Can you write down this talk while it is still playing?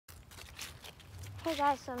Hey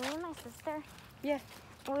guys, so me and my sister, Yeah.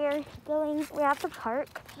 we're at the park.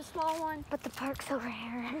 The small one. But the park's over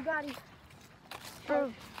here. Bugatti.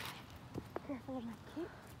 Bro, Careful of my kid.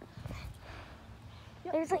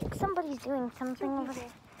 Yep. there's like somebody's doing something over there.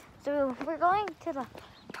 So we're going to the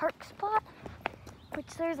park spot, which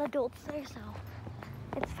there's adults there, so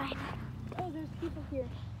it's fine. Oh, there's people here.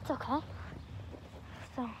 It's okay.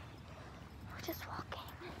 So we're just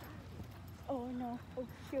walking. Oh no. Oh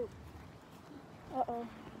shoot. Uh-oh.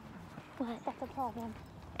 What? That's a problem.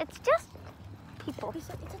 It's just people. It's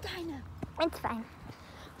a dino. It's fine.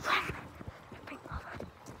 Run. Bring over.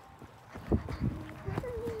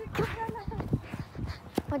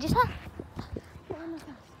 What'd you say?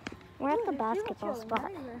 We're at the basketball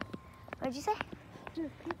spot. What'd you say? There's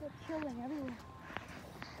people chilling everywhere.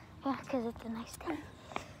 Yeah, because it's a nice day.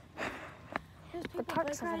 There's people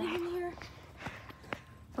park's bike over riding there. in here.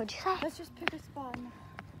 What'd you say? Let's just pick a spot.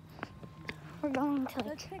 We're going to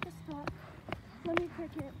Let's pick a spot. Let me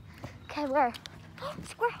pick it. Okay, where?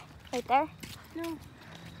 Squirrel. Right there. No,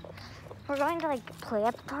 We're going to like play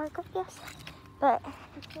at the park, I guess. But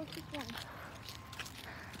the closest one.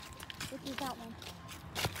 Which is that one.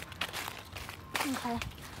 okay.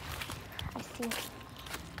 I see.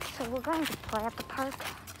 So we're going to play at the park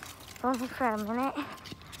only for a minute.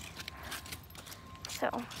 So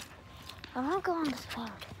I want to go on this road.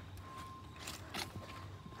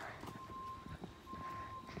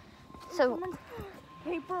 So Someone's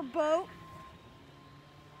paper boat.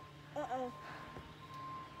 Uh-oh.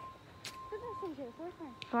 Where's that thing here? Where's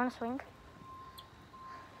mine? you want to swing?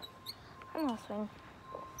 I'm gonna swing.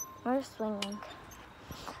 We're swinging,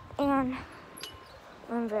 and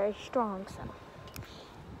I'm very strong. So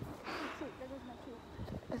Shoot, there goes my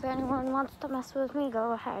tooth. if anyone wants to mess with me,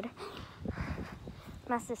 go ahead.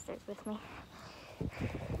 My sister's with me.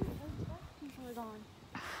 People are gone.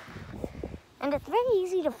 And it's very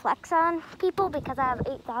easy to flex on people because I have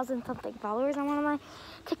 8,000 something followers on one of my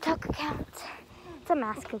TikTok accounts. It's a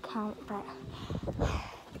mask account, but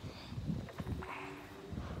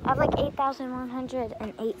I have like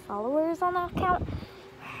 8,108 followers on that account.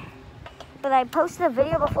 But I posted a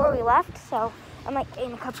video before we left, so I might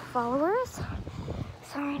gain a couple followers.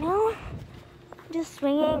 So right now, I'm just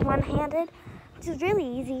swinging one-handed, which is really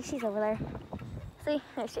easy. She's over there. See,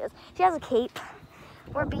 there she is. She has a cape.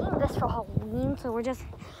 We're being this for Halloween, so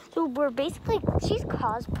we're basically, she's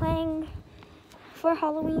cosplaying for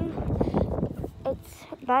Halloween. It's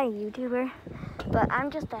by a YouTuber, but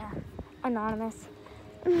I'm just anonymous.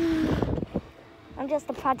 I'm just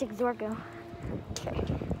a Project Zorgo. Sure.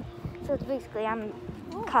 So it's basically, I'm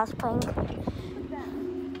cosplaying.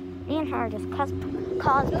 Me and her are just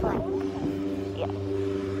cosplaying. Yeah.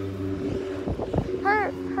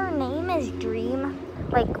 Her name is Dream.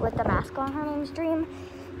 Like with the mask on, her name's Dream.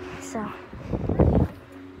 So,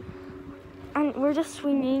 and we're just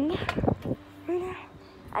swinging right now.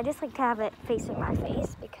 I just like to have it facing my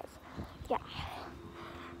face because, yeah,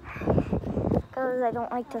 because I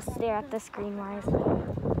don't like to stare at the screen wise.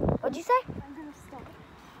 What'd you say? I'm gonna stop.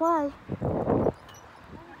 Why? I'm gonna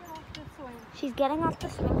get off this swing. She's getting off the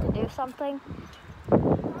swing to do something.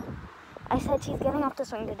 I said she's getting off the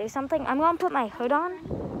swing to do something. I'm gonna put my hood on.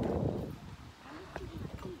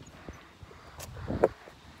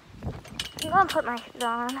 I'm gonna put my hood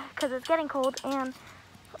on because it's getting cold. And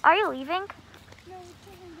are you leaving? No, it's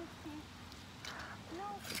in this thing. No.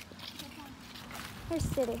 You're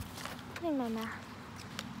sitting. Putting my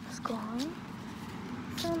mask on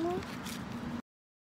for me.